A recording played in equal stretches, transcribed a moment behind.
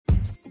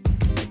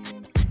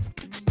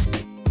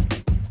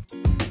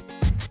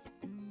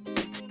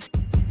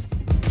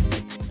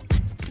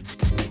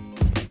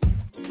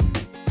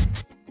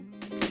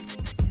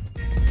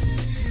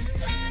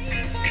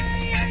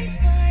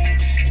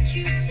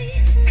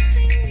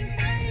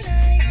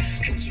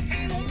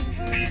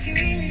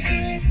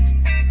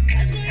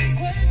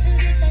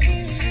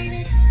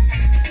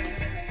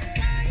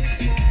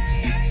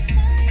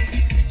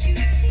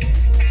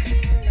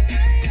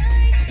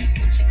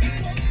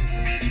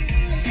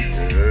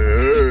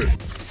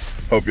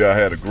Hope y'all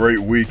had a great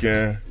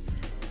weekend.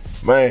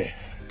 Man,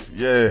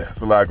 yeah,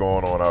 it's a lot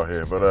going on out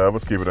here, but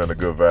let's keep it in the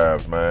good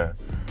vibes, man.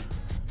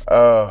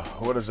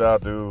 What did y'all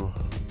do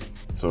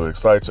to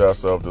excite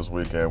yourself this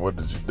weekend? What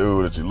did you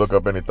do? Did you look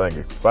up anything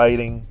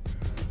exciting?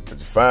 Did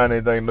you find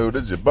anything new?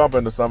 Did you bump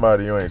into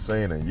somebody you ain't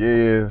seen in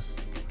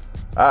years?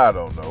 I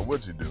don't know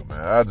what you do,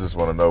 man. I just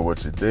want to know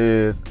what you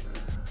did,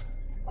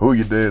 who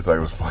you did, so I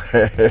was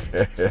playing.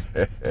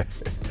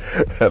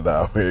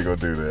 Nah, we ain't gonna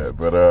do that.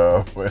 But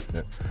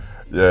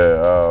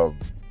yeah,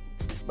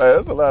 man,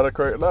 there's a lot of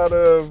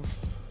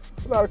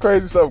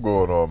crazy stuff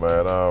going on,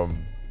 man.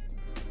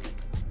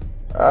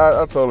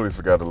 I totally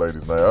forgot the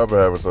lady's name. I've been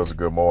having such a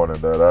good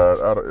morning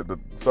that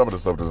some of the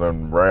stuff just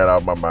ran out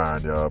of my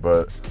mind, y'all.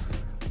 But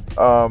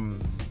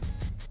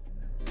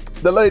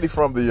the lady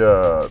from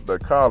the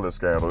college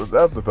scandal,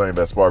 that's the thing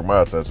that sparked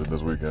my attention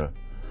this weekend.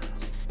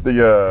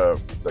 The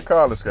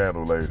college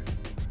scandal lady.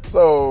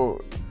 So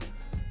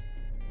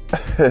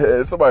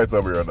somebody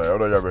tell me her name. I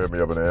know y'all gonna hit me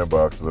up in the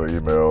inbox or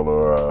email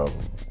or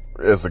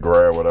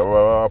Instagram, whatever.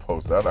 Well, I'll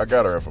post that. I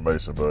got her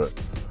information, but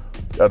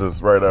I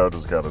just right now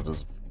just kind of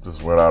just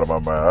went out of my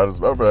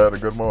mind. I've had a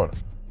good morning.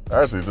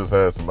 I actually just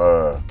had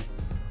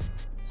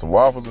some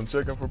waffles and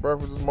chicken for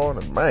breakfast this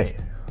morning. Man,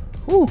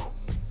 whew,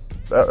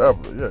 I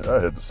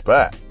hit the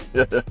spot.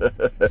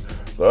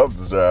 So I'm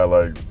just trying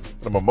like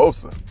a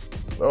mimosa.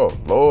 Oh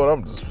Lord,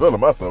 I'm just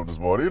feeling myself this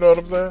morning. You know what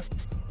I'm saying?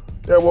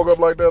 Yeah, I woke up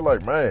like that,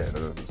 like, man,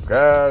 the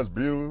sky is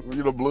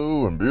beautiful,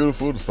 blue and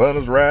beautiful. The sun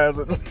is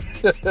rising.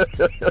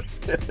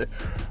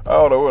 I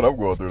don't know what I'm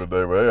going through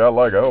today, but hey, I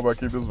like it. I hope I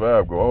keep this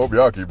vibe going. I hope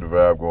y'all keep the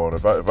vibe going.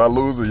 If I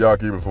lose it, y'all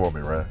keep it for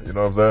me, right? You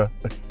know what I'm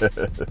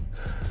saying?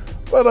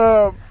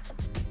 But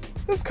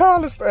this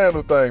college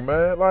scandal thing,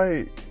 man,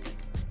 like,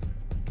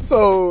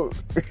 so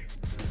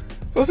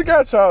she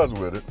got charged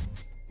with it.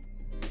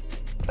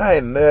 I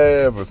ain't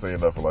never seen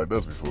nothing like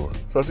this before.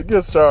 So she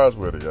gets charged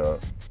with it, y'all.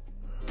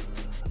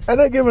 And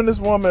they're giving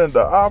this woman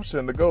the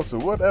option to go to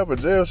whatever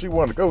jail she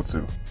want to go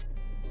to.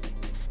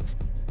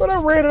 But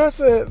I read it, I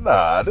said,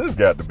 nah, this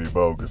got to be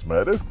bogus,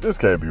 man. This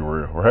can't be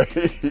real, right?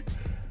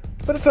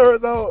 But it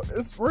turns out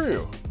it's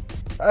real.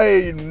 I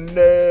ain't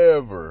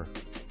never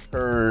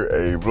heard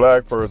a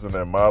black person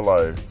in my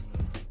life,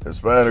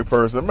 Hispanic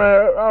person,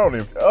 man, I don't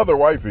even, other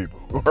white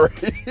people,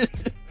 right?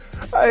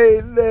 I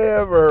ain't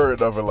never heard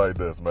nothing like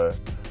this, man.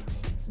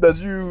 That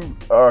you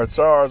are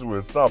charged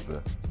with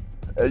something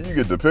and you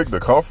get to pick the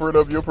comfort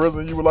of your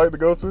prison you would like to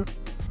go to.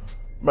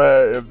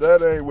 Man, if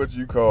that ain't what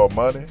you call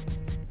money,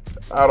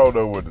 I don't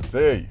know what to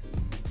tell you.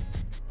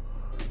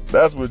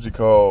 That's what you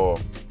call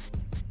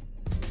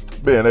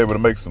being able to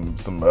make some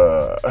some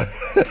high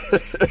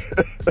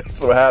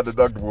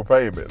deductible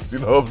payments. You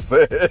know what I'm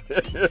saying?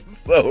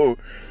 So,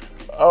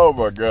 oh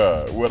my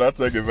God, would I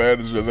take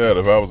advantage of that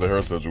if I was in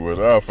her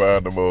situation? I'll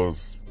find the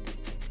most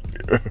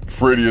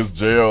prettiest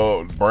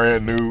jail,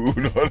 brand new,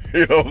 you know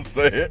what I'm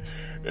saying,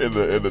 in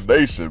the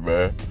nation,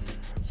 man.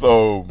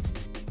 So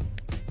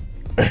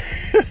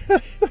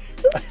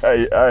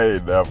I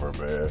ain't never,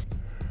 man.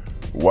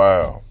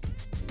 Wow.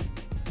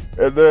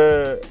 And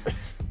then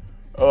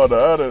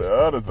the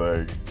other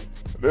thing,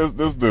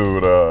 this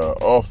dude,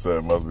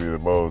 Offset, must be the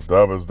most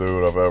dumbest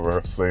dude I've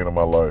ever seen in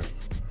my life.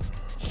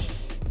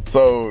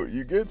 So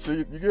you get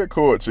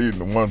caught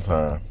cheating one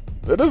time.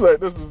 This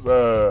is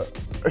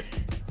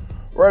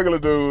regular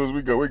dudes.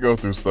 We go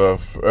through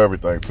stuff,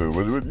 everything too.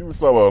 But you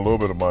talk about a little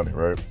bit of money,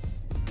 right?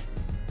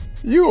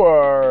 You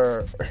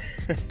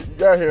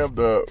got hemmed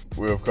up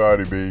with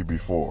Cardi B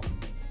before.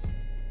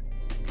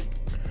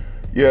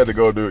 You had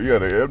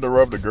to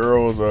interrupt the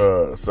girl's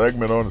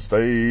segment on the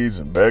stage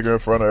and beg her in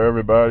front of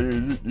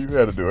everybody. You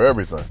had to do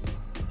everything.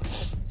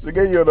 She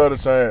gave you another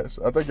chance.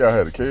 I think y'all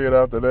had a kid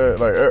after that.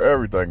 Like,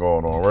 everything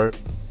going on, right?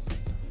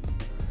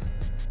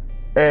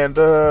 And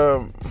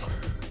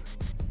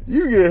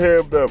you get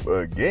hemmed up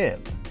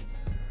again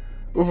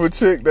with a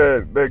chick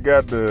that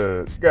got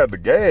the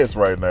gas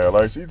right now.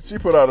 Like, she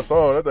put out a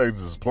song, that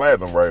thing's just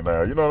platinum right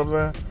now. You know what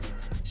I'm saying?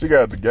 She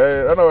got the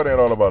gas. I know it ain't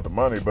all about the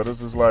money, but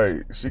it's just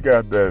like she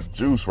got that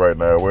juice right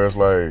now where it's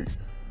like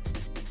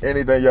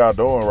anything y'all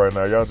doing right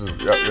now, y'all just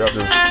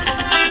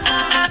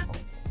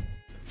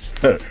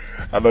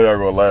I know y'all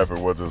gonna laugh at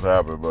what just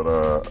happened, but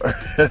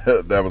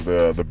that was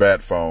the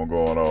bat phone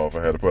going off.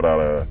 I had to put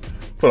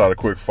out a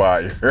quick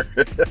fire.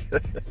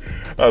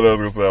 I know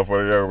it's gonna sound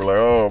funny. Y'all be like,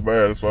 oh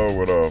man, this phone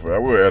went off. I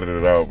will edit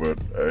it out, but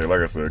hey,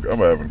 like I said, I'm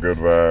having a good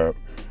vibe.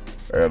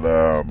 And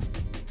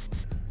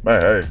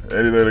man, hey,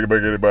 anything that can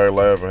make anybody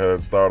laugh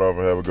and start off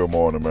and have a good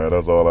morning, man.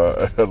 That's all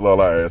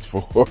I ask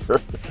for.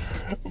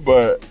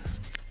 But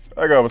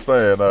like I was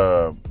saying,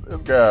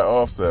 this guy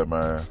Offset,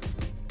 man,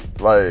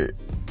 like,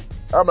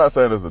 I'm not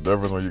saying there's a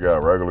difference when you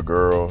got regular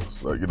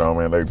girls, like, you know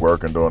what I mean, they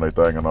working, doing their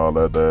thing and all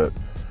that,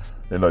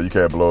 you know, you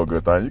can't blow a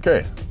good thing. You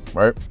can't,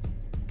 right?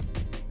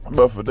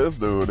 But for this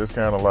dude, it's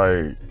kind of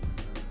like,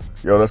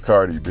 yo, that's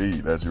Cardi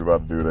B that you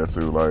about to do that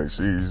to. Like,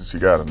 she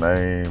got a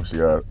name. She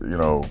got, you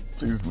know,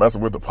 she's messing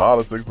with the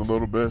politics a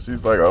little bit.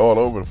 She's like all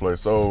over the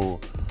place.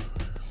 So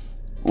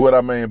what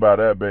I mean by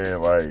that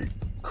being like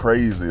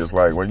crazy is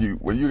like when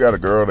you got a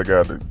girl that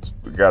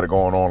got it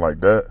going on like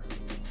that,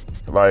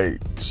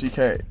 like she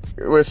can't.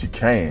 Well, she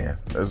can.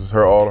 This is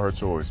all her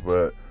choice,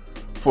 but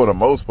for the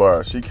most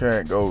part, she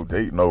can't go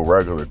date no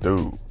regular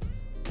dude.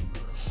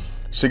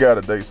 She got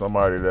to date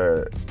somebody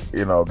that,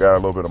 you know, got a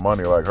little bit of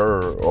money like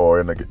her,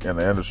 or in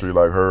the industry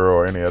like her,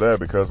 or any of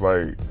that. Because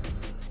like,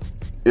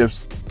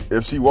 if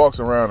she walks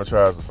around and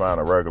tries to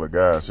find a regular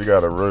guy, she got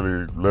to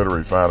really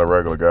literally find a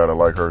regular guy to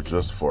like her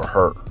just for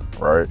her,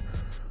 right?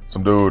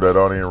 Some dude that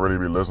don't even really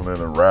be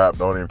listening and rap,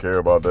 don't even care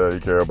about that. He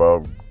care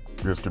about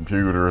his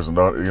computers and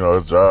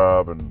his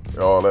job and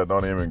all that.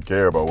 Don't even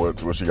care about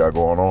what she got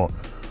going on,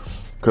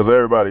 because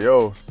everybody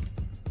else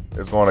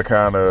is going to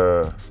kind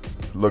of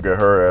look at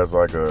her as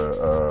like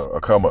a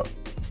come up.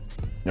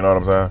 You know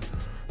what I'm saying?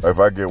 If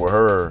I get with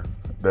her,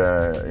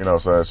 then you know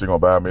what I'm saying, she gonna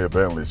buy me a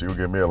Bentley, she gonna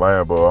give me a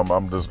Lambo.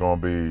 I'm just gonna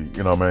be,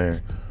 you know what I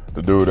mean,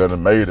 the dude that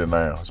done made it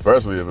now.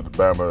 Especially if it's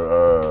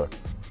Bama,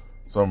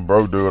 some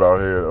broke dude out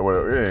here.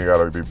 Well, it ain't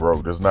gotta be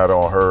broke. It's not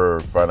on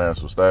her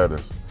financial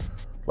status.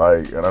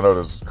 Like, and I know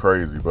this is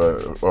crazy,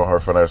 but on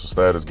her financial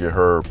status, get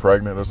her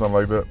pregnant or something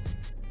like that.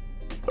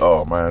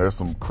 Oh man, there's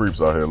some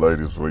creeps out here,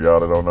 ladies, for y'all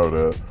that don't know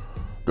that.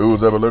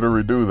 Dudes ever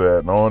literally do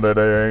that, knowing that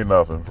they ain't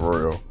nothing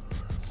for real.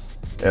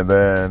 And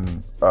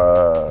then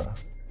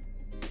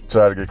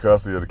try to get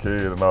custody of the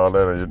kid and all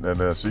that, and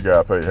then she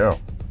gotta pay him.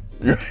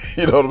 You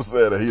know what I'm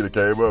saying? That he that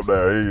came up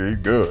there, he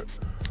good.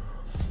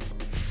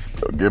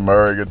 So get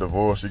married, get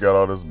divorced, she got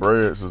all this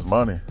bread, it's his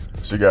money.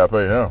 She gotta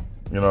pay him.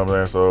 You know what I'm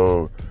saying?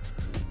 So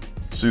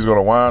she's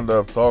gonna wind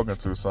up talking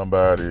to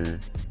somebody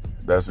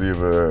that's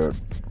either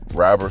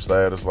rapper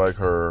status like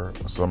her,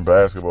 some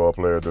basketball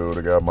player dude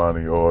that got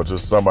money, or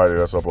just somebody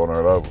that's up on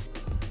her level.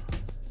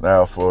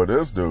 Now for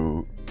this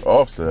dude,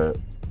 Offset,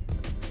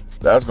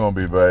 that's gonna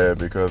be bad,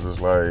 because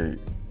it's like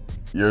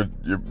you're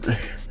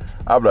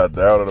I'm not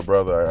doubting the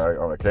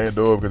brother. I can't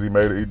do it because he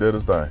did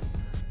his thing.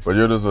 But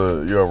you're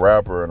a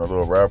rapper in a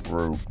little rap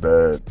group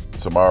that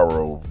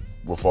tomorrow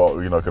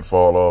will could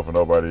fall off and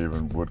nobody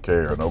even would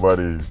care.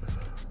 Nobody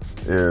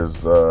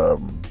is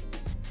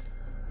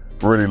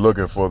really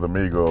looking for the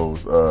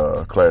Migos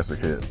classic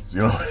hits.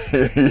 You know,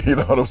 you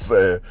know what I'm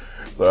saying?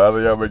 So I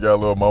think y'all make y'all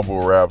little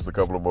mumble raps a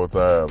couple of more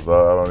times.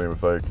 I don't even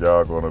think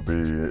y'all gonna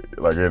be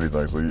like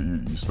anything. So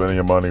you spending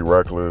your money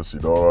reckless, you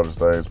doing all these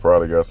things,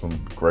 probably got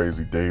some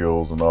crazy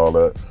deals and all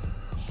that.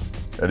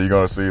 And you're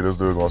gonna see this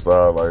dude gonna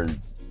start like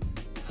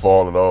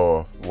falling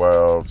off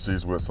while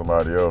she's with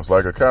somebody else.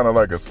 Like kind of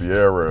like a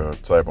Sierra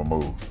type of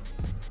move.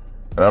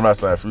 And I'm not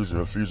saying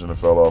Future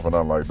fell off and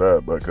nothing like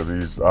that, but because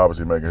he's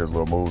obviously making his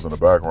little moves in the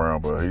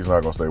background, but he's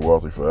not gonna stay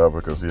wealthy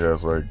forever because he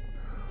has like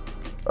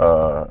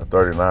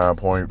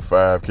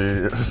 39.5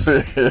 kids.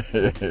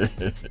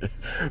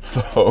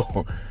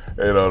 So,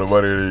 you know, the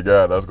money that he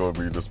got, that's going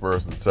to be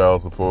dispersed in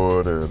child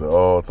support and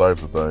all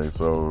types of things.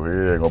 So he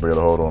ain't going to be able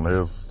to hold on to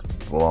his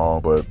for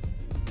long. But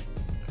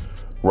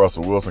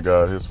Russell Wilson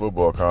got his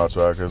football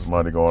contract, his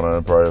money going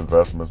on, probably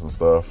investments and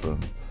stuff.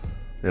 And,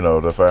 you know,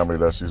 the family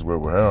that she's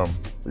with him,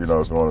 you know,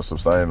 is going to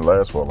sustain and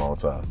last for a long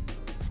time.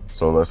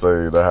 So let's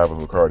say that happens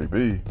with Cardi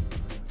B.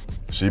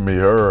 She meet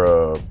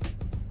her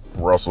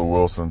Russell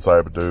Wilson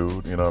type of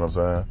dude, you know what I'm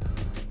saying?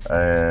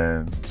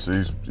 And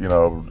she's, you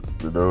know,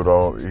 the dude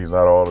he's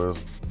not all this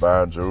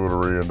buying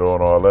jewelry and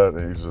doing all that.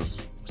 And he's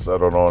just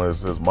settled on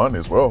his money,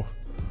 his wealth.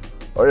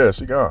 Oh yeah,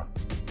 she gone.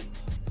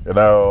 And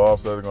now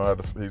Offset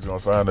he's gonna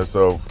find his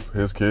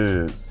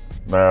kids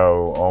now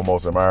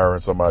almost admiring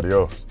somebody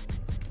else.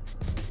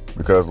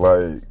 Because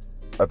like,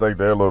 I think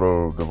their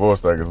little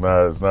divorce thing it's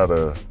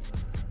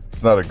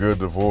not a good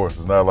divorce.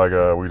 It's not like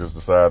we just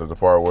decided to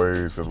part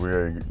ways because we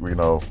ain't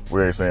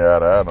saying eye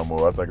to eye no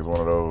more. I think it's one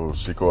of those,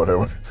 she caught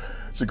my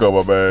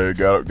man,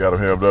 got him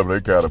hammed up, and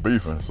they kind of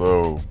beefing.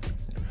 So,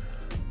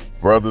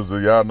 brothers,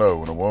 y'all know,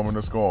 when a woman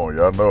is scorned,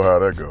 y'all know how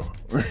that go.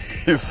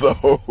 So,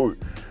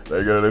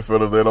 they get their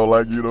feelings, they don't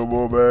like you no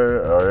more,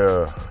 man.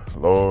 Oh yeah,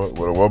 Lord,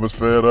 when a woman's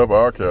fed up,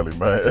 R. Kelly,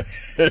 man.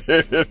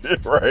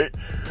 Right?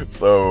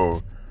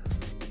 So,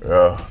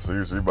 yeah,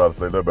 she about to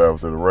say that bad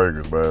to the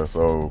Raiders, man.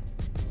 So,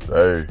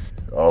 hey,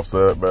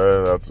 Offset,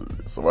 man,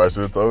 somebody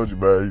should have told you,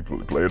 man, you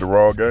played the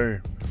wrong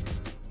game.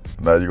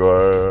 Now you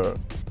gonna,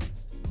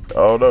 I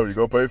don't know, you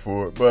gonna pay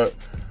for it. But,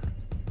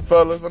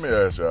 fellas, let me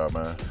ask y'all,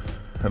 man,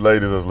 and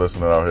ladies that's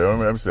listening out here,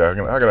 let me see, how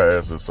can I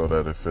ask this so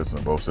that it fits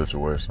in both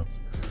situations?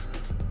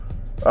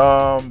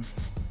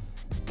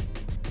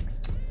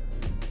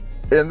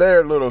 In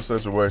their little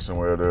situation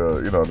where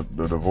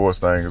the divorce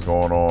thing is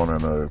going on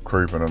and the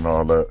creeping and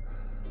all that,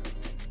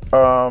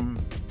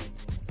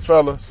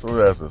 fellas, let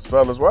me ask this.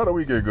 Fellas, why do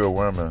we get good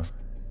women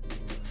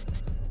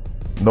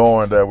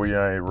knowing that we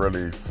ain't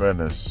really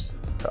finished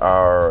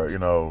our,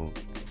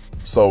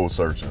 soul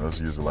searching? Let's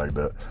use it like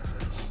that.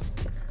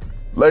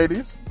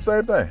 Ladies,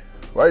 same thing.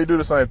 Why you do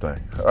the same thing?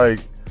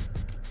 Like,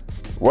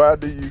 why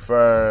do you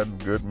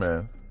find good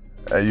men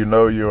and you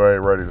know you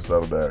ain't ready to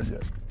settle down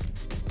yet?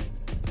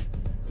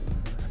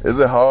 Is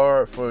it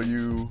hard for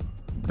you,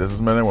 this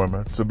is men and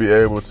women, to be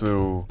able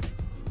to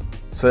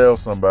tell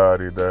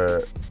somebody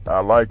that I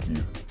like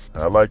you,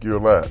 I like you a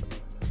lot,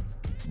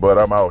 but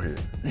I'm out here.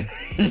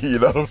 You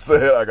know what I'm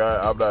saying? Like,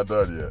 I'm not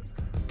done yet.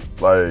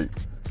 Like,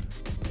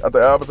 I think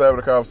I was having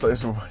a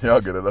conversation with my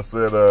youngin, and I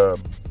said,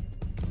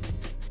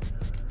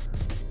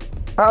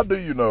 how do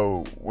you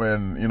know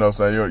when, you know what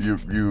I'm saying, you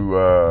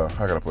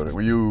how can I put it?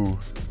 When you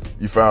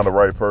found the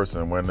right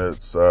person, when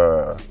it's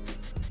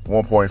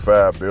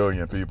 1.5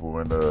 billion people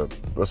in the,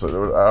 I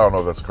don't know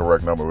if that's a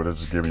correct number, but it's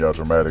just giving y'all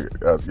dramatic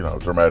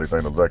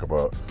thing to think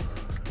about.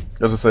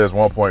 Let's just say it's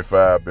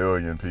 1.5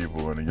 billion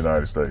people in the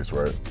United States,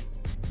 right?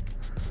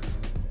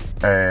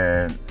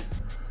 And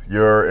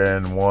you're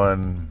in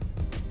one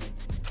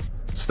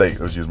state,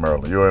 let's use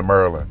Maryland. You're in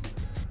Maryland,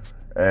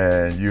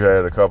 and you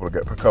had a couple of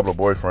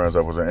boyfriends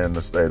that was in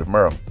the state of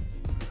Maryland.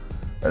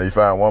 And you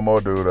find one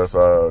more dude that's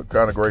a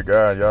kind of great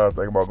guy, and y'all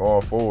think about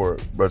going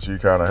forward, but you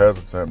kind of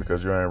hesitant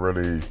because you ain't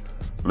really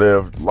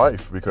lived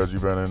life, because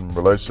you've been in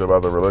relationship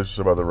after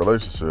relationship after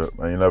relationship,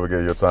 and you never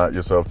give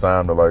yourself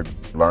time to like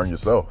learn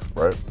yourself,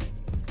 right?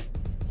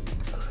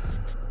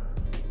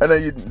 And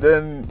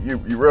then you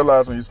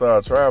realize when you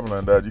start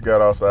traveling that you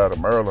got outside of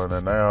Maryland,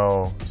 and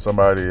now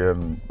somebody a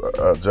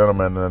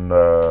gentleman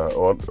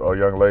or a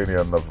young lady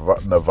in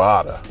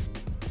Nevada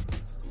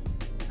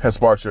has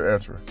sparked your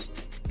interest.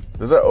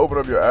 Does that open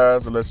up your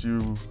eyes and let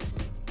you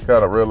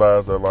kind of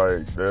realize that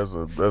like there's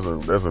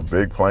a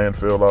big playing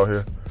field out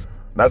here?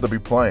 Not to be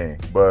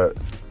playing, but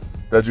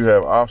that you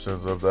have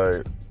options of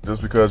that.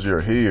 Just because you're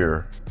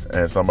here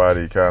and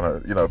somebody kind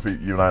of, you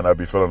might not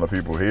be feeling the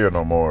people here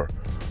no more,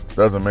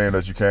 doesn't mean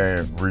that you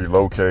can't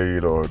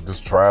relocate or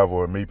just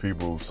travel and meet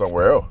people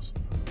somewhere else.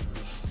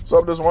 So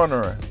I'm just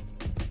wondering,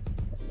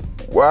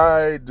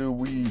 why do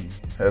we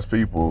as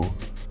people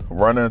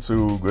run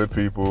into good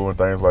people and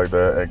things like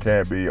that and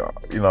can't be,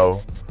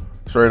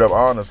 straight up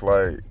honest,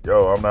 like,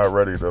 yo, I'm not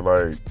ready to,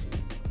 like,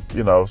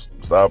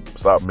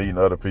 stop meeting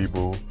other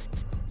people,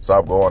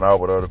 stop going out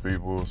with other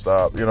people,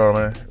 stop, you know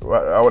what I mean?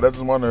 I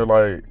just wonder,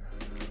 like,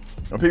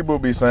 when people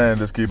be saying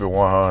just keep it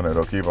 100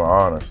 or keep it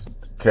honest,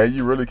 can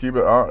you really keep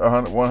it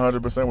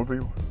 100% with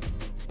people?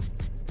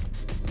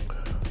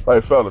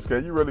 Like, fellas,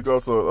 can you really go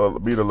to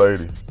meet a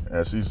lady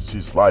and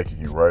she's liking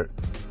you, right?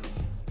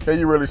 Can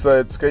you really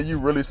say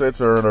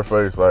to her in her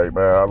face, like,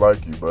 man, I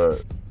like you,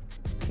 but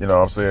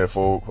I'm seeing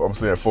four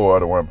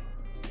other women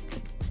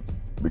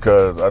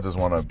because I just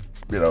want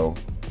to,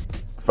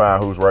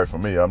 find who's right for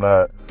me. I'm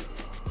not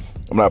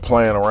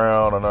playing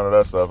around or none of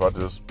that stuff. I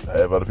just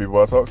have other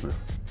people I talk to.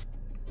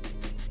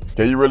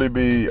 Can you really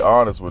be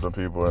honest with them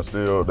people and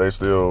they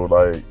still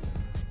like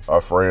are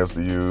friends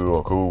to you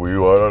or cool with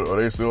you, or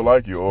they still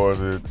like you, or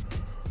do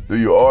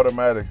you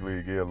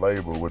automatically get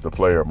labeled with the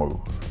player move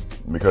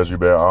because you've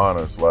been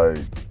honest? Like,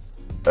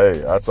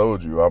 hey, I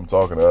told you I'm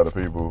talking to other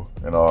people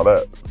and all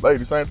that.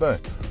 Lady, same thing.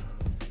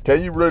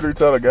 Can you really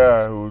tell a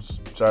guy who's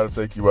trying to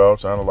take you out,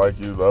 trying to like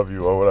you, love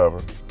you, or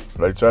whatever,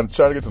 like trying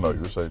to get to know you?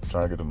 Let's say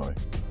trying to get to know you.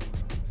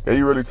 Can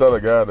you really tell a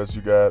guy that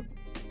you got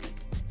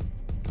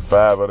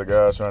 5 other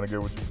guys trying to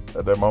get with you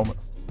at that moment?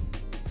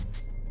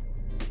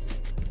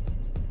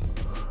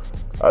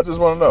 I just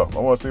want to know. I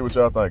want to see what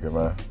y'all thinking,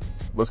 man.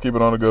 Let's keep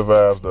it on the good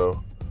vibes,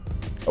 though.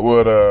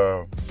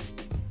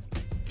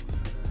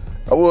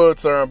 I would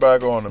turn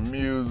back on the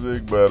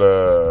music, but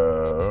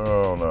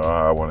I don't know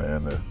how I want to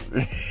end this.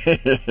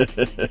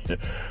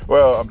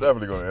 Well, I'm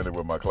definitely going to end it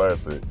with my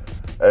classic.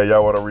 Hey,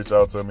 y'all want to reach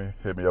out to me?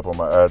 Hit me up on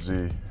my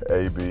IG,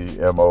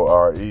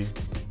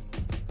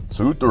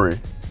 ABMORE23.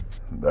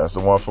 That's the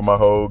one for my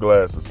whole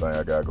glasses thing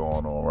I got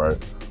going on, right?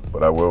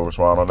 But I will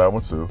respond on that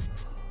one too.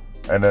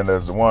 And then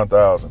there's the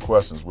 1,000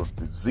 questions with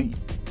the Z.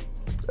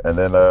 And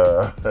then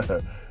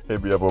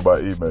hit me up on my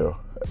email,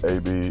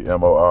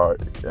 ABMORE,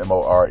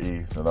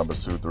 the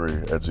numbers 23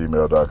 at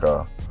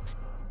gmail.com.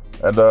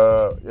 And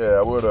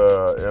I would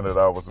end it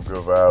out with some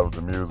good vibes with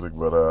the music,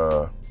 but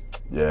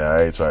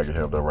I ain't trying to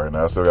get him done right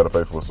now. I still got to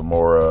pay for some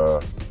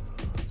more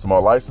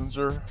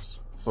licensures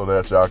so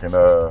that y'all can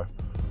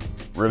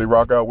really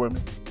rock out with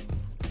me.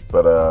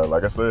 But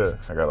like I said,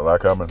 I got a lot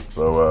coming,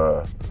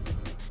 so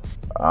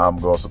I'm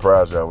going to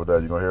surprise y'all with that.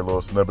 You're going to hear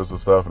little snippets of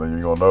stuff, and then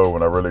you're going to know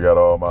when I really got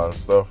all my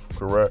stuff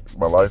correct,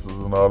 my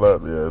licenses and all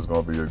that. Yeah, it's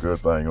going to be a good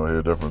thing. You're going to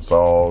hear different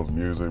songs,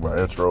 music, my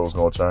intro's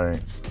going to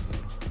change.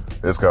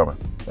 It's coming.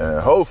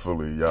 And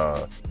hopefully,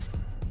 y'all,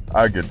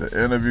 I get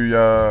to interview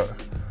y'all.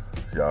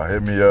 Y'all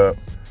hit me up.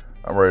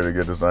 I'm ready to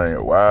get this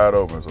thing wide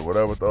open. So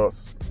whatever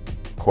thoughts,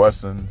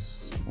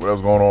 questions,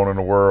 whatever's going on in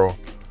the world,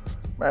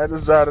 man,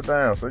 just jot it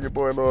down. Send your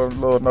boy a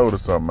little note or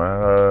something,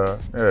 man.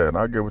 And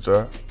I'll get with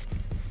y'all.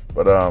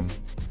 But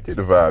keep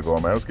the vibe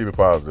going, man. Let's keep it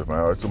positive,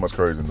 man. There's too much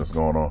craziness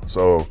going on.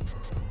 So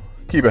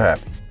keep it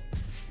happy.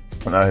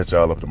 And I'll hit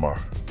y'all up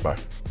tomorrow. Bye.